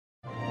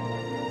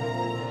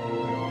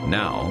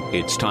Now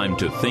it's time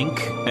to think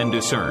and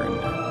discern.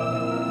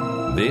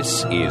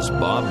 This is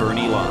Bob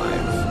Burney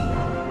Live.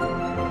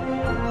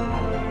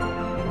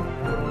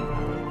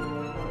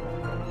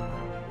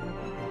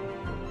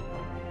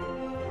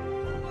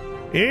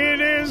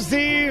 It is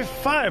the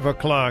 5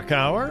 o'clock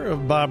hour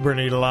of Bob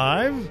Burney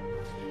Live.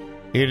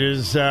 It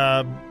is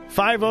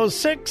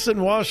 5:06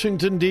 in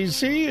Washington,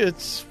 D.C.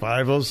 It's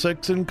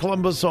 5:06 in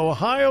Columbus,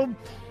 Ohio.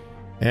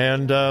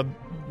 And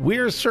we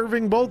are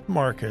serving both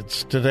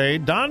markets today.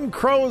 Don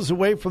Crow is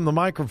away from the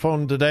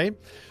microphone today.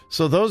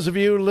 So those of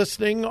you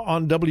listening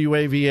on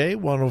WAVA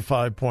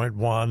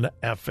 105.1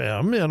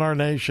 FM in our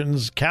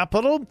nation's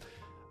capital,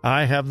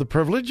 I have the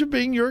privilege of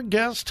being your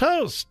guest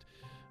host.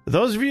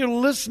 Those of you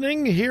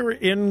listening here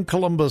in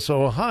Columbus,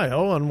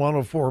 Ohio on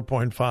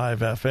 104.5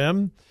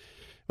 FM,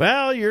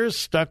 well, you're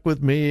stuck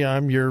with me.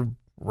 I'm your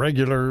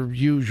regular,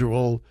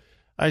 usual.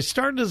 I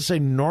started to say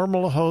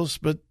normal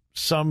host, but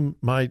some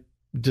might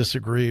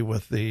disagree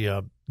with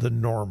the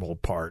normal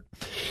part.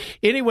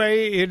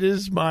 Anyway, it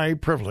is my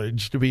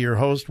privilege to be your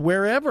host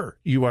wherever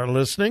you are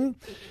listening.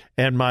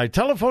 And my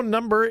telephone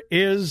number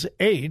is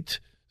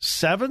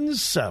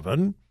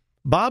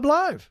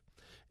 877-BOB-LIVE.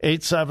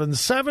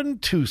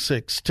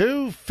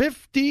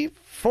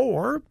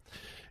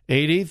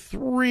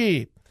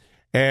 877-262-5483.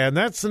 And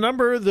that's the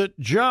number that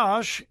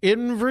Josh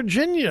in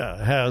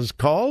Virginia has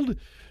called.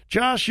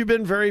 Josh, you've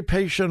been very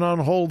patient on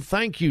hold.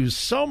 Thank you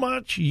so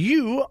much.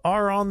 You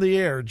are on the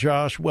air.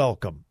 Josh,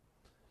 welcome.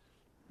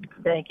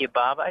 Thank you,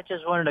 Bob. I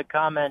just wanted to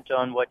comment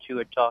on what you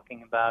were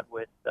talking about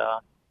with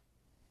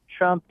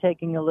Trump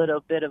taking a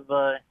little bit of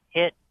a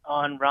hit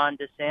on Ron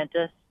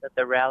DeSantis at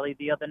the rally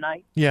the other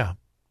night. Yeah.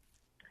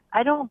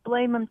 I don't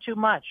blame him too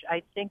much.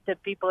 I think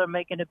that people are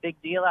making a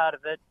big deal out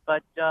of it,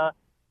 but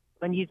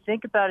when you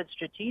think about it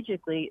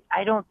strategically,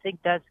 I don't think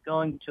that's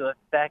going to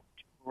affect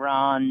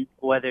Ron,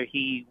 whether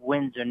he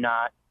wins or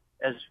not,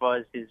 as far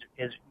as his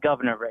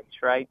governor race,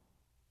 right?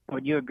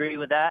 Would you agree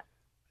with that?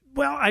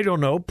 Well, I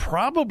don't know.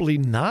 Probably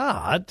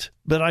not,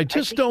 but I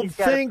just don't he's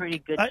got a pretty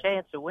good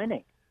chance of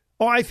winning.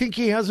 Oh, I think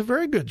he has a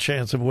very good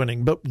chance of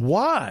winning. But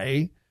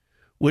why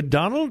would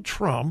Donald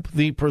Trump,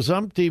 the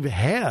presumptive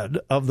head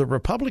of the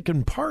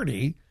Republican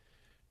Party,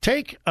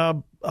 take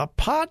a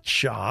pot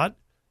shot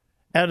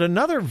at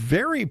another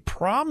very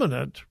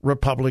prominent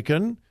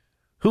Republican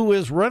who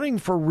is running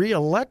for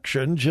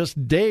re-election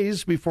just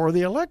days before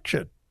the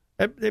election?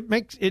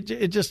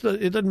 It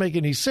doesn't make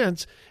any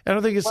sense. And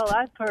I think it's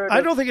I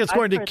don't think it's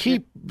going to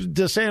keep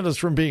DeSantis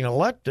from being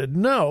elected.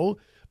 No,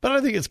 but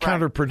I think it's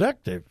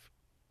counterproductive.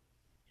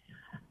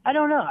 I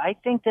don't know. I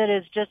think that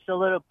it's just a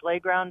little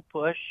playground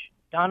push.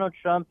 Donald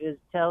Trump is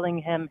telling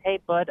him, "Hey,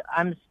 bud,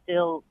 I'm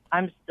still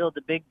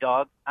the big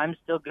dog. I'm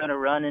still going to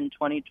run in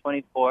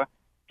 2024.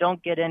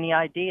 Don't get any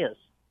ideas."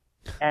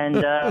 And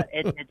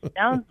it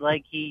sounds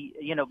like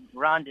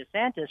Ron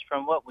DeSantis,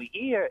 from what we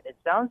hear, it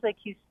sounds like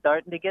he's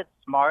starting to get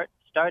smart,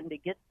 starting to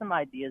get some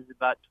ideas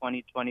about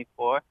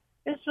 2024.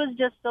 This was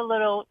just a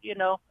little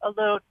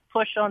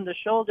push on the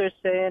shoulder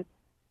saying,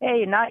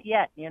 hey, not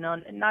yet,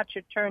 not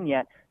your turn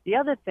yet. The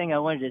other thing I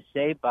wanted to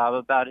say, Bob,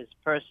 about his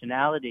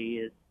personality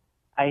is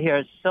I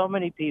hear so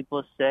many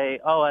people say,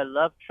 oh, I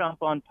love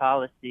Trump on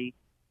policy,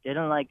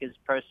 didn't like his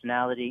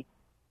personality.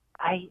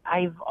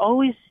 I've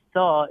always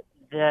thought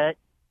that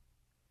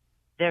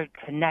they're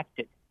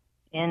connected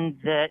in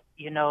that,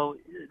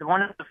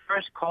 one of the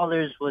first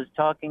callers was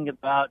talking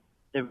about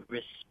the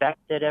respect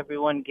that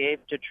everyone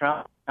gave to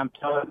Trump. I'm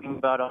talking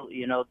about,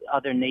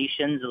 other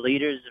nations, the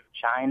leaders of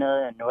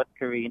China and North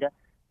Korea.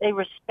 They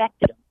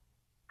respected him.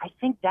 I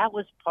think that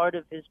was part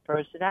of his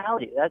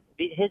personality.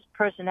 His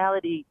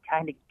personality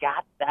kind of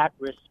got that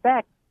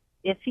respect.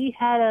 If he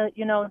had a,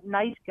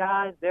 nice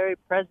guy, very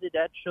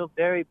presidential,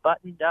 very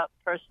buttoned up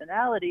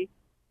personality,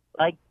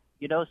 like,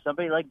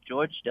 somebody like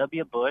George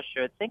W. Bush,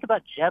 or think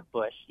about Jeb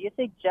Bush. Do you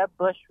think Jeb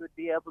Bush would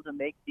be able to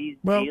make these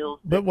deals?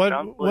 But what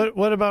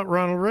about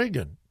Ronald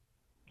Reagan?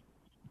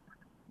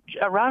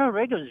 Ronald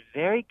Reagan was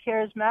very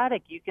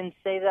charismatic. You can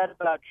say that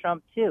about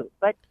Trump too.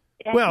 But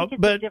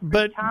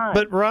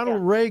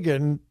Ronald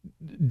Reagan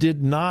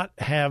did not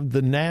have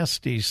the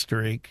nasty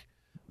streak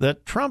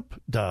that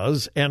Trump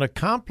does and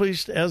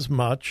accomplished as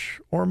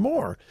much or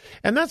more.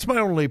 And that's my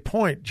only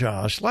point,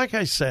 Josh. Like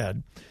I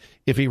said,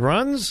 if he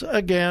runs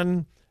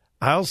again,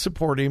 I'll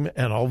support him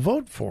and I'll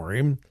vote for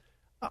him.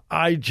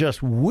 I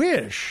just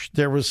wish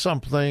there was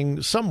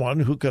someone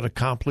who could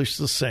accomplish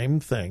the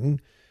same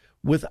thing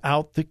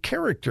without the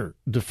character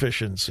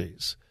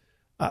deficiencies.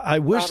 I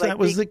wish that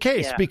was the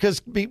case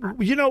because,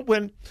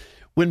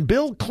 when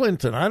Bill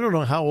Clinton, I don't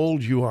know how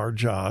old you are,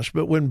 Josh,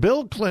 but when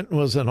Bill Clinton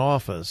was in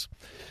office,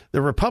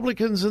 the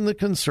Republicans and the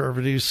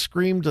conservatives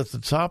screamed at the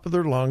top of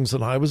their lungs,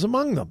 and I was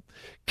among them.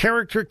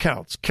 Character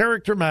counts.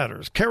 Character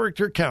matters.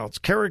 Character counts.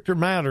 Character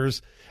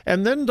matters.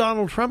 And then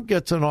Donald Trump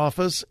gets in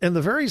office, and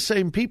the very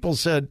same people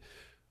said,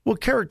 well,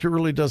 character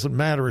really doesn't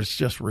matter. It's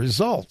just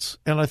results.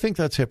 And I think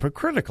that's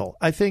hypocritical.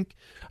 I think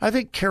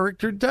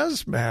character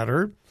does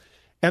matter.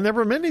 And there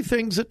were many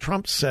things that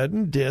Trump said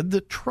and did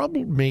that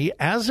troubled me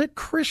as a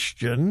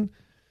Christian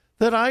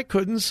that I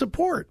couldn't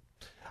support.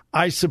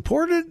 I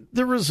supported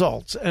the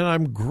results, and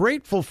I'm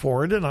grateful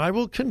for it, and I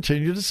will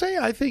continue to say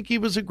I think he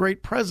was a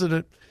great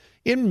president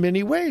in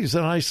many ways,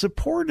 and I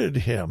supported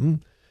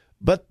him,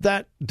 but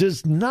that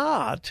does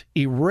not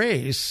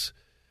erase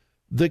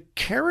the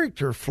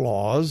character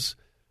flaws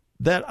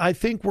that I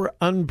think were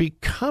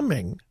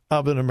unbecoming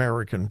of an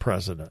American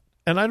president.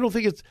 And I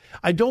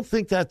don't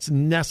think that's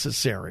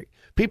necessary.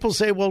 People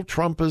say, well,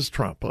 Trump is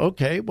Trump.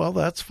 Okay, well,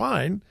 that's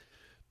fine.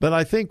 But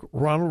I think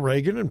Ronald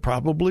Reagan and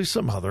probably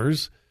some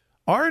others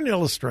are an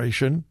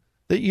illustration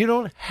that you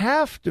don't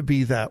have to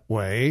be that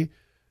way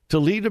to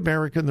lead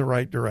America in the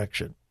right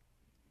direction.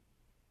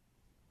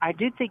 I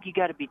do think you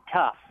got to be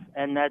tough,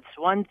 and that's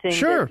one thing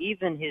Sure. that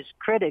even his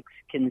critics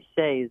can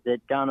say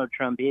that Donald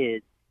Trump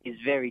is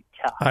very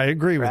tough. I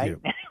agree with right?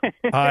 you.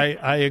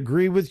 I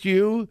agree with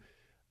you.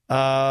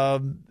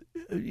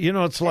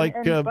 It's like.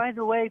 And by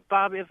the way,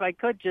 Bob, if I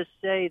could just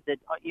say that,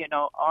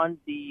 on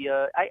the,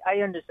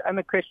 I understand. I'm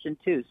a Christian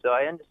too, so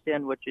I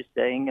understand what you're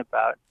saying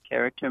about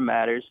character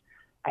matters.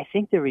 I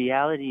think the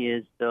reality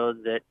is, though,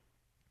 that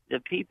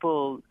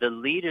the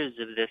leaders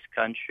of this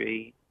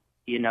country,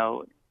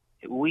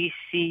 we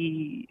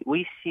see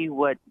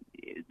what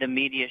the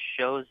media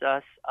shows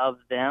us of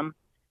them,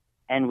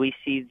 and we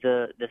see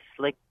the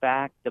slick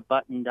back, the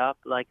buttoned up,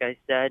 like I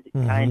said,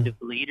 kind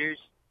of leaders.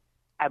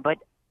 But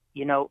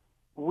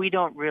we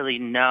don't really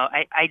know.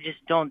 I just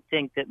don't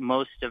think that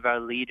most of our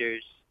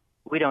leaders,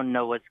 we don't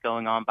know what's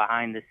going on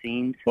behind the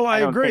scenes. Well, I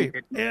agree.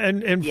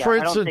 And for instance, I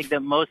don't think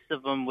that most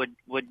of them would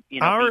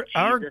our be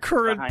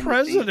current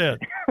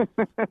president,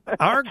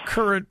 our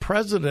current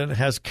president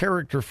has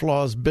character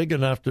flaws big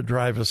enough to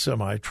drive a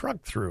semi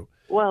truck through.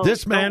 Well,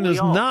 this man is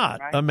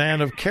not right? a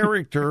man of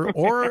character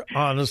or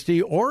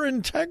honesty or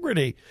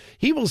integrity.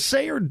 He will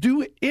say or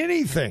do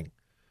anything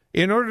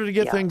in order to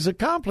get things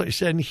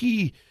accomplished. And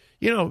he,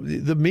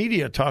 the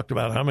media talked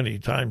about how many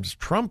times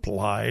Trump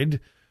lied.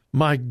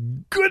 My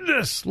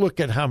goodness, look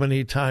at how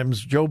many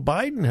times Joe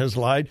Biden has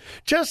lied.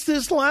 Just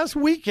this last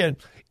weekend,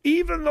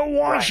 even the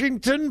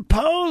Washington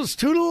Post,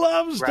 who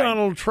loves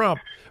Donald Trump,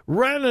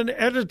 ran an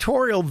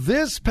editorial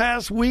this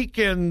past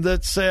weekend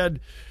that said,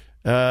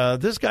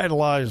 this guy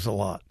lies a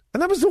lot.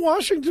 And that was the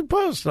Washington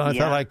Post. And I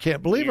thought, I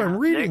can't believe I'm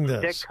reading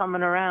this. They're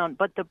coming around.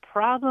 But the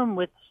problem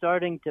with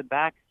starting to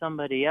back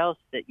somebody else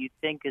that you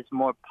think is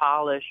more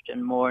polished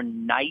and more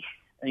nice,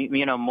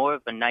 more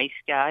of a nice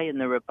guy in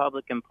the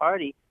Republican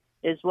Party,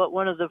 is what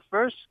one of the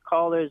first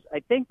callers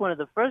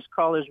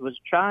was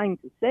trying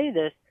to say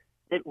this,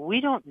 that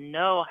we don't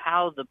know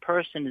how the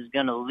person is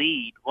going to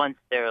lead once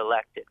they're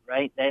elected,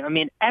 right? I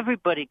mean,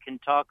 everybody can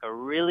talk a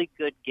really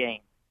good game.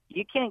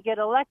 You can't get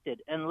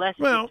elected unless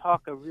you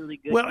talk a really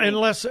good game. Well,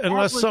 unless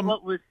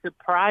what was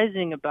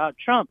surprising about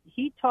Trump.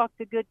 He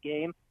talked a good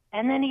game,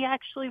 and then he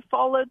actually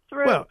followed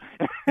through. Well,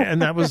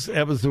 and that was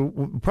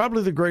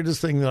probably the greatest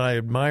thing that I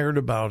admired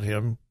about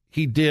him.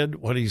 He did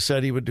what he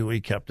said he would do.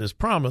 He kept his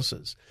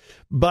promises.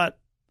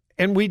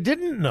 And we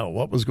didn't know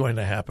what was going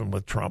to happen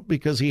with Trump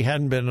because he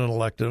hadn't been in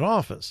elected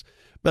office.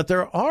 But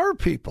there are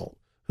people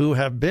who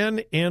have been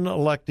in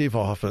elective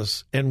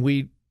office, and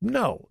we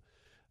know.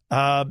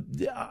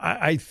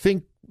 I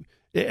think,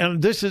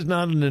 and this is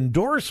not an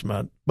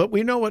endorsement, but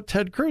we know what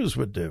Ted Cruz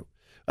would do.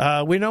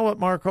 We know what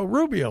Marco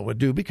Rubio would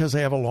do because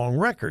they have a long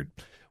record.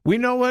 We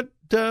know what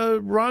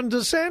Ron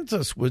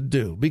DeSantis would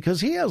do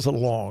because he has a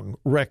long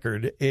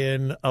record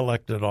in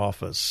elected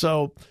office.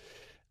 So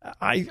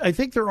I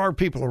think there are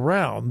people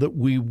around that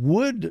we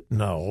would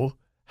know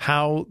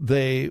how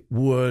they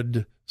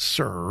would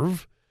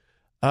serve.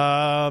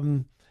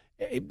 And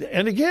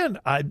again,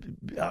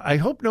 I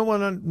hope no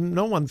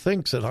one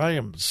thinks that I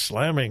am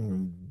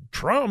slamming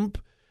Trump.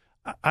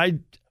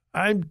 I'm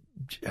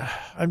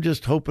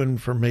just hoping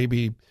for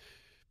maybe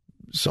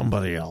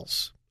somebody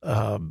else.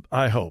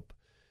 I hope.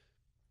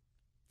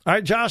 All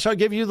right, Josh, I'll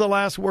give you the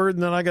last word,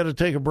 and then I got to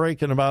take a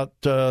break in about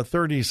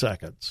 30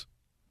 seconds.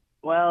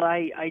 Well,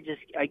 I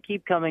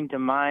keep coming to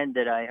mind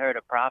that I heard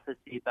a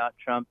prophecy about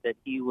Trump that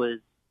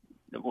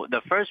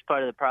the first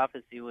part of the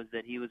prophecy was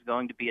that he was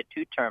going to be a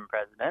two-term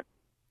president.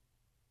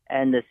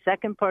 And the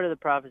second part of the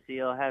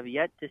prophecy I'll have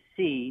yet to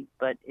see,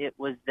 but it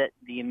was that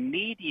the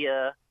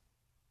media,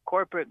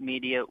 corporate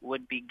media,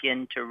 would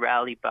begin to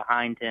rally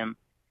behind him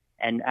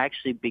and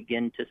actually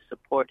begin to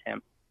support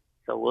him.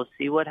 So we'll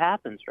see what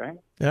happens, right?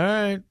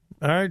 All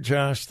right,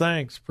 Josh.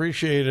 Thanks.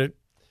 Appreciate it.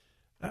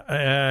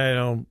 I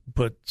don't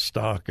put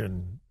stock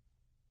in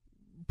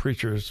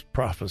preachers'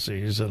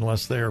 prophecies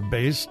unless they are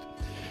based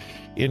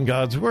in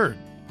God's word.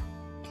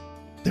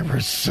 There were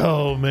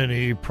so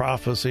many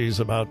prophecies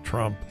about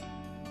Trump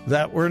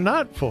that were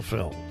not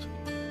fulfilled.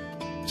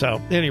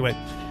 So anyway,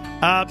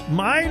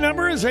 my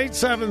number is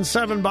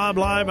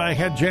 877-BOB-LIVE. I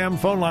had jammed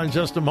phone lines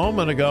just a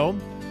moment ago,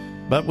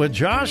 but with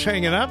Josh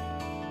hanging up,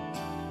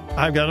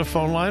 I've got a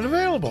phone line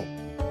available.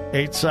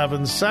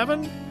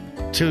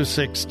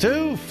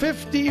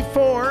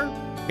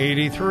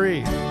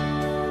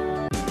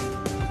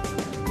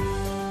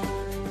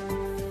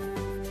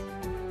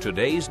 877-262-5483.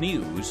 Today's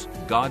news,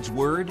 God's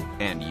Word,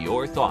 and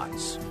your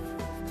thoughts.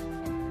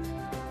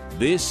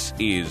 This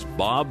is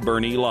Bob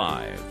Burney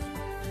Live.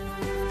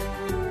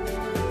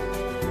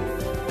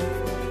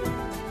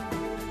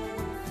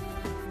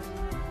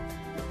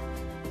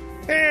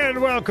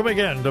 And welcome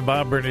again to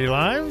Bob Burney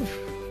Live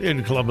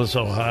in Columbus,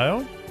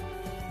 Ohio,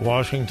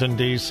 Washington,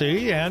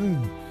 D.C.,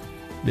 and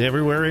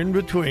everywhere in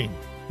between.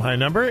 My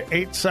number,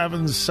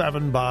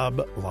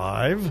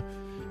 877-BOB-LIVE,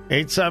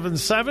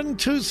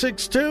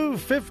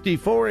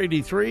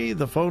 877-262-5483.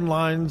 The phone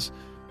lines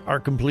are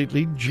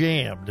completely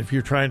jammed. If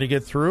you're trying to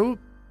get through,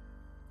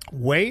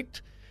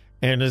 wait,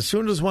 and as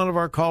soon as one of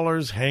our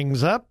callers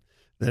hangs up,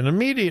 then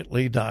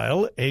immediately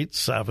dial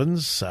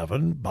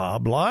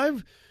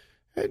 877-BOB-LIVE,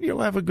 and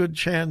you'll have a good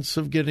chance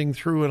of getting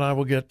through, and I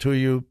will get to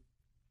you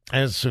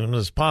as soon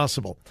as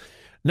possible.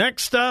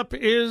 Next up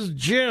is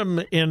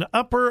Jim in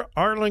Upper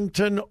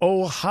Arlington,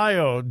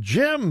 Ohio.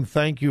 Jim,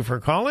 thank you for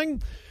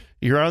calling.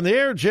 You're on the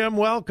air, Jim.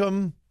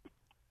 Welcome.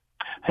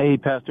 Hey,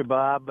 Pastor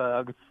Bob.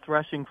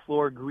 Threshing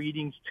floor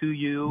greetings to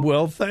you.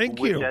 Well, thank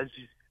you. Which,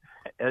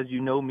 as you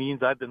know,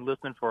 means I've been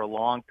listening for a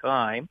long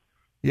time.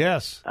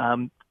 Yes.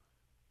 Been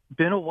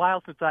a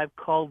while since I've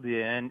called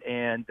in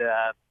and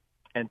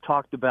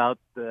talked about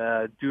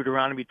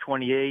Deuteronomy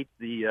 28,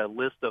 the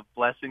list of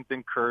blessings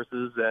and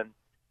curses, and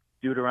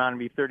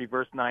Deuteronomy 30,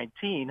 verse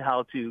 19,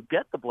 how to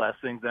get the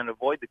blessings and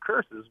avoid the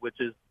curses,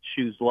 which is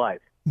choose life.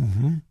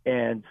 Mm-hmm.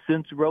 And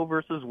since Roe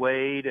versus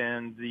Wade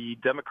and the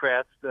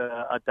Democrats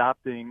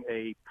adopting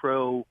a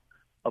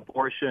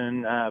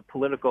pro-abortion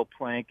political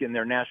plank in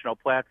their national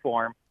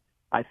platform,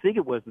 I think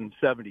it was in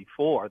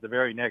 74, the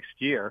very next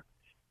year,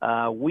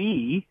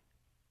 we,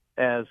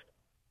 as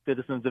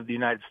citizens of the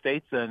United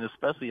States, and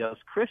especially us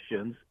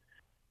Christians,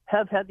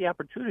 have had the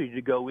opportunity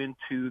to go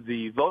into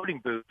the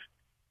voting booth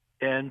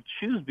and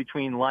choose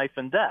between life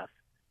and death,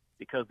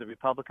 because the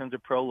Republicans are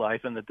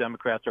pro-life and the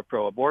Democrats are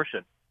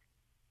pro-abortion.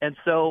 And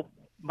so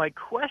my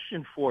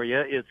question for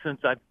you is,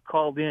 since I've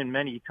called in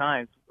many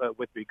times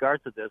with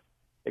regard to this,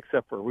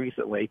 except for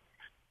recently,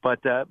 but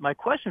my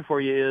question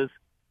for you is,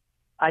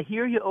 I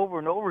hear you over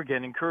and over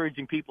again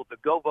encouraging people to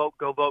go vote,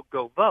 go vote,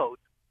 go vote,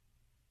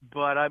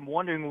 but I'm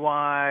wondering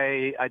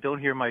why I don't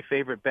hear my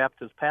favorite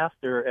Baptist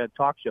pastor and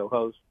talk show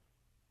host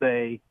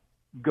say,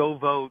 go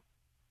vote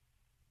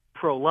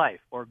pro-life,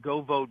 or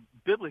go vote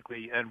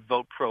biblically and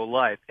vote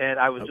pro-life. And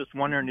I was just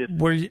wondering if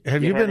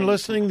have you been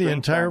listening the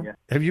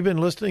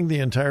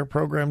entire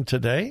program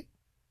today?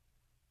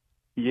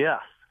 Yes.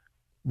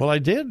 Well, I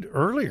did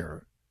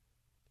earlier.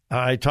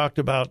 I talked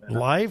about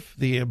life,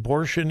 the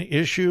abortion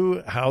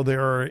issue, how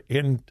there are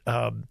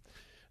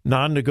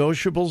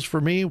non-negotiables for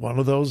me. One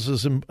of those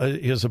is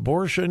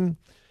abortion.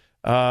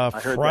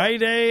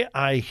 Friday,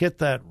 I hit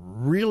that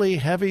really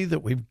heavy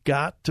that we've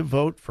got to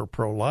vote for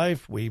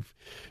pro-life. We've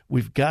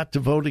got to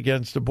vote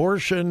against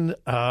abortion.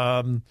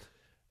 I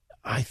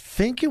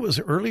think it was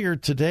earlier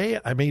today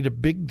I made a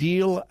big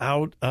deal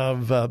out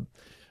of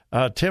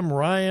Tim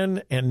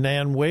Ryan and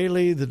Nan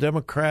Whaley, the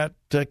Democrat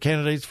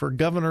candidates for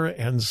governor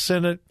and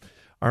Senate,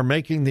 are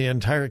making the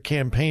entire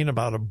campaign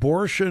about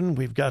abortion.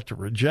 We've got to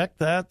reject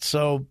that.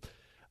 So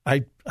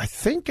I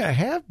think I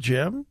have,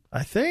 Jim.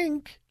 I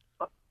think.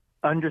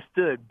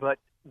 Understood. But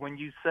when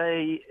you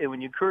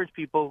encourage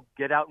people,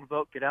 get out and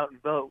vote, get out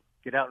and vote,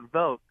 get out and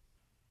vote,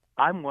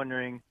 I'm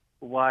wondering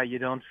why you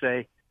don't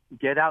say,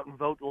 get out and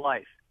vote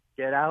life,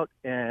 get out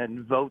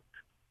and vote.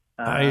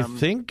 I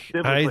think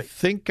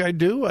I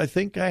do. I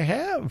think I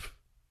have.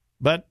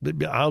 But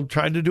I'll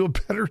try to do a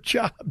better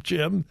job,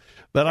 Jim.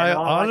 But I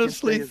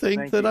honestly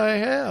think that I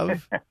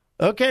have.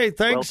 Okay,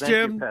 thanks,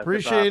 Jim. You,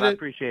 appreciate Bob. it. I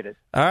appreciate it.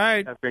 All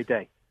right. Have a great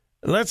day.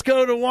 Let's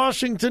go to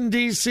Washington,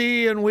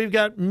 D.C., and we've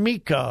got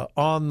Mika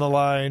on the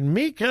line.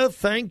 Mika,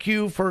 thank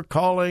you for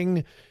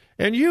calling,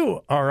 and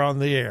you are on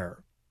the air.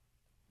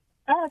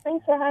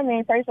 Thanks for having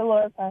me. Praise the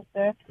Lord,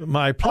 Pastor.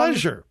 My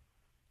pleasure.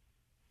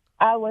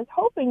 I was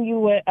hoping you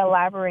would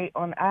elaborate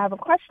on, I have a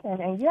question,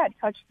 and you had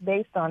touched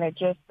base on it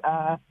just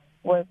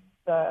with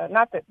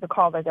not the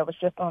caller that was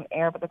just on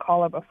air, but the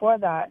caller before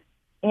that.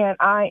 And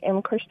I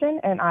am Christian,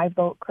 and I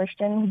vote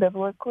Christian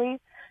biblically.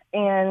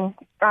 And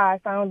I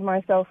found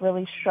myself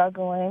really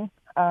struggling,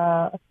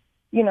 a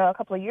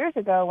couple of years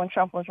ago when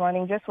Trump was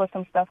running, just with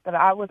some stuff that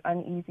I was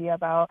uneasy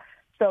about.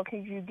 So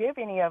could you give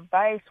any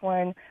advice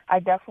when I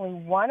definitely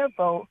want to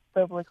vote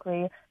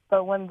biblically,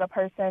 but when the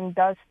person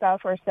does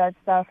stuff or says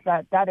stuff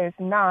that is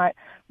not,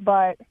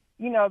 but,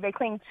 they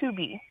claim to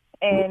be?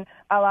 And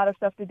a lot of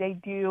stuff that they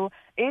do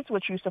is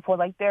what you support.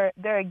 Like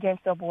they're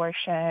against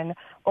abortion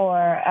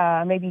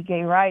or maybe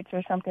gay rights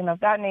or something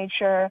of that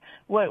nature.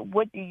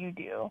 What do you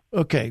do?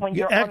 Okay,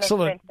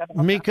 excellent.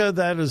 Mika,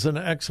 that is an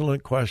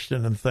excellent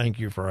question, and thank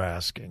you for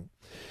asking.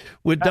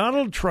 With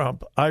Donald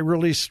Trump, I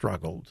really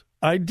struggled.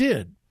 I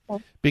did,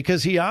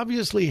 because he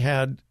obviously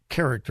had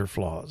character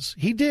flaws.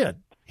 He did.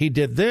 He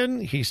did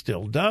then. He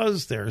still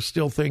does. There are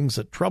still things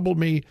that trouble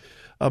me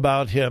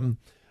about him.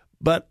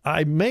 But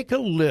I make a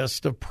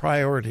list of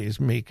priorities,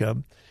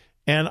 Mika,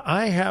 and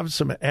I have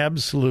some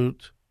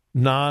absolute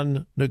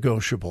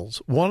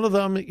non-negotiables. One of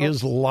them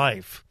is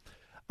life.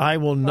 I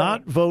will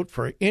not vote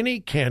for any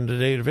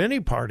candidate of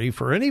any party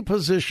for any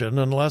position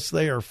unless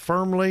they are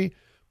firmly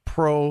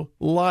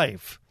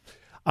pro-life.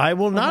 I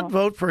will not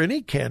vote for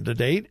any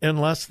candidate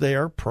unless they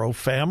are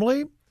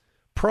pro-family,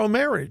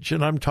 pro-marriage,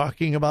 and I'm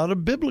talking about a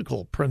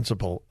biblical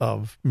principle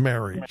of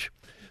marriage.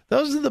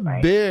 Those are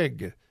the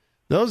big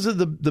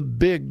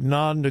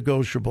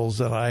non-negotiables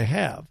that I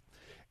have.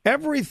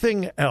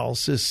 Everything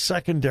else is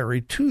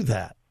secondary to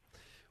that.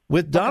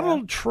 With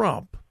Donald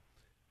Trump,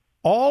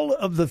 all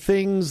of the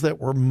things that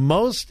were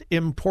most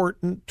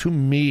important to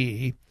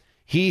me,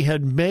 he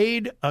had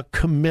made a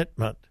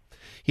commitment.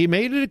 He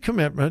made it a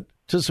commitment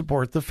to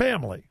support the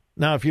family.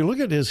 Now, if you look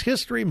at his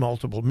history,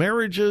 multiple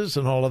marriages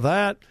and all of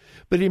that,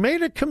 but he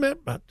made a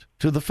commitment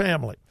to the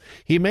family.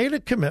 He made a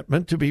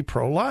commitment to be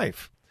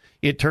pro-life.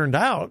 It turned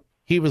out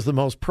he was the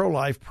most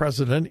pro-life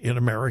president in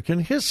American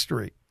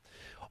history.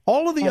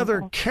 All of the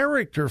other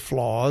character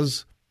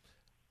flaws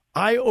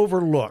I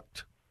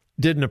overlooked,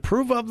 didn't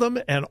approve of them,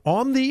 and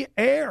on the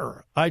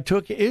air, I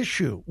took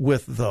issue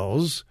with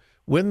those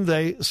when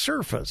they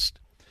surfaced.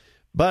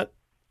 But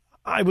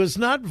I was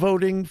not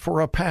voting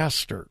for a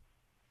pastor.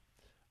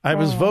 I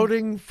was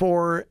voting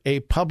for a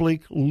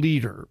public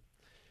leader.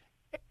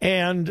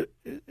 And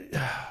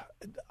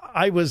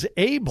I was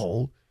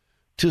able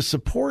to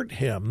support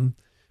him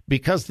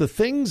because the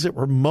things that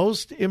were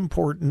most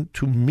important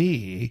to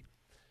me,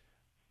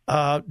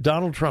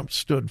 Donald Trump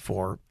stood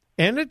for.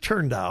 And it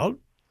turned out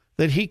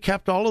that he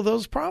kept all of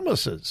those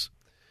promises.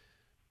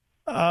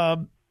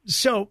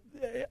 So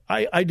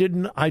I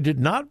did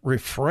not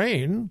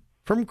refrain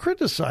from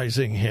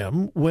criticizing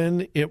him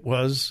when it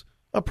was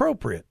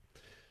appropriate.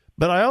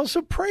 But I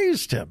also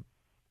praised him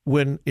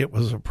when it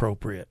was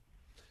appropriate.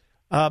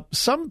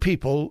 Some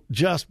people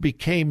just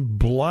became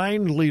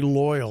blindly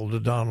loyal to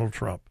Donald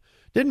Trump.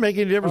 Didn't make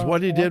any difference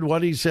what he did,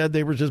 what he said.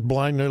 They were just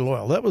blindly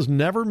loyal. That was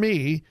never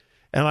me,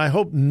 and I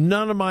hope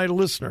none of my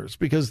listeners,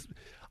 because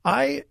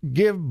I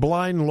give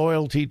blind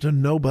loyalty to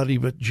nobody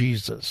but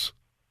Jesus.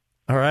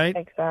 All right?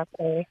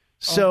 Exactly.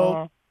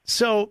 So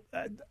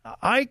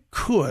I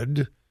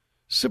could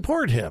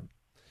support him.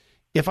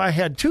 If I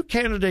had two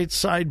candidates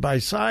side by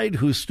side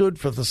who stood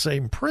for the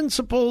same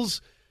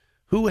principles,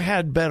 who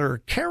had better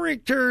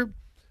character,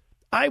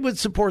 I would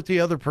support the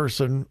other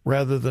person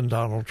rather than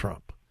Donald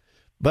Trump.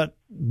 But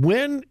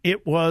when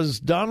it was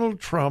Donald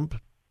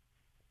Trump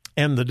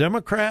and the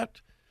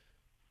Democrat,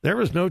 there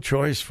was no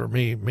choice for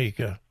me,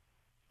 Mika.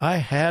 I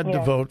had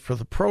to vote for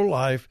the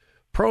pro-life,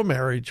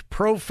 pro-marriage,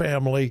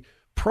 pro-family,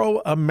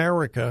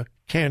 pro-America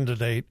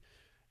candidate.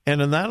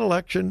 And in that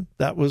election,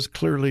 that was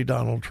clearly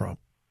Donald Trump.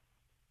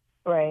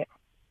 Right.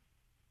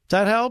 Does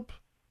that help?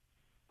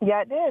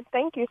 Yeah, it did.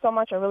 Thank you so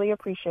much. I really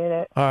appreciate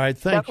it. All right.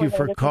 Thank you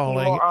for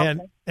calling.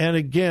 And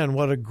again,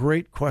 what a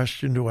great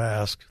question to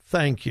ask.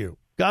 Thank you.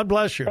 God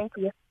bless you. Thank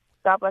you.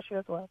 God bless you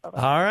as well. Bye-bye.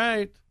 All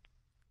right.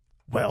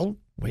 Well,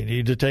 we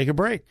need to take a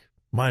break.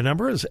 My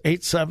number is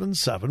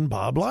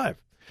 877-BOB-LIVE.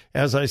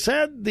 As I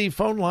said, the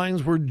phone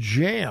lines were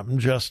jammed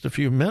just a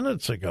few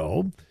minutes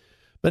ago,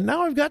 but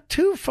now I've got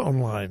two phone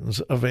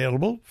lines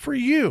available for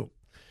you.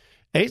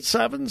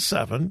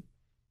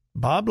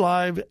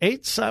 877-BOB-LIVE,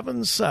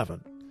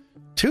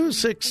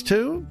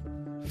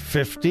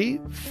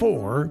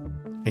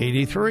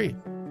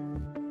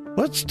 877-262-5483.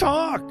 Let's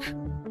talk.